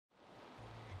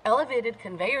Elevated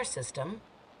conveyor system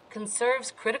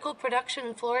conserves critical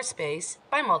production floor space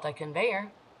by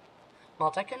Multi-Conveyor.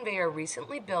 Multi-Conveyor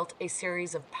recently built a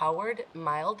series of powered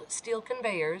mild steel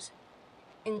conveyors,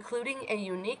 including a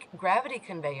unique gravity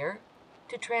conveyor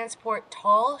to transport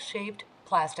tall-shaped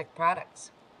plastic products.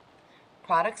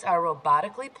 Products are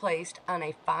robotically placed on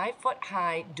a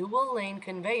 5-foot-high dual-lane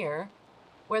conveyor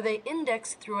where they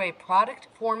index through a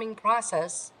product-forming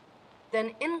process,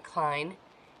 then incline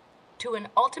to an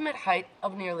ultimate height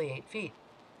of nearly 8 feet.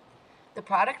 The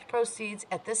product proceeds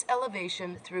at this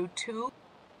elevation through two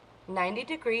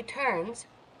 90-degree turns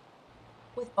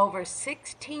with over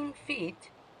 16 feet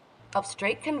of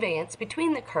straight conveyance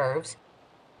between the curves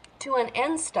to an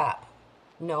end stop.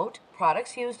 Note,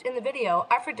 products used in the video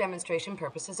are for demonstration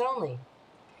purposes only.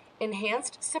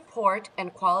 Enhanced support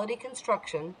and quality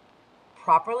construction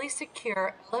properly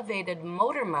secure elevated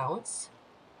motor mounts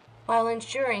while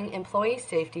ensuring employee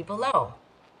safety below.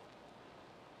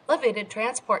 Elevated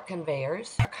transport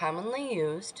conveyors are commonly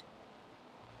used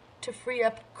to free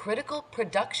up critical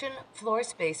production floor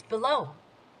space below.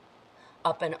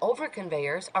 Up and over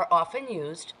conveyors are often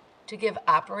used to give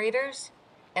operators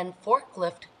and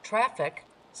forklift traffic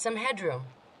some headroom.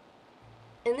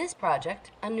 In this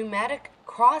project, a pneumatic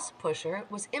cross pusher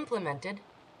was implemented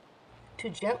to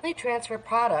gently transfer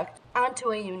product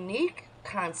onto a unique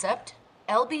concept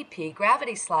LBP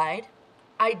gravity slide,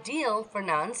 ideal for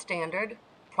non-standard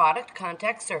product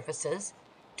contact surfaces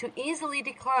to easily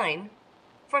decline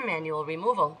for manual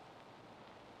removal.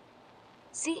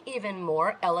 See even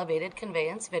more elevated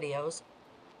conveyance videos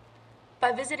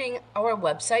by visiting our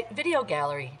website video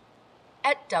gallery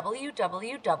at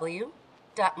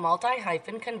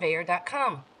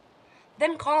www.multi-conveyor.com.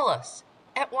 Then call us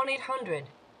at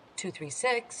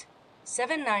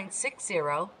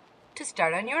 1-800-236-7960 to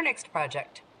start on your next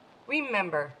project.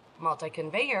 Remember,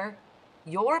 Multi-Conveyor,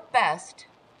 your best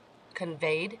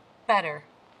conveyed better.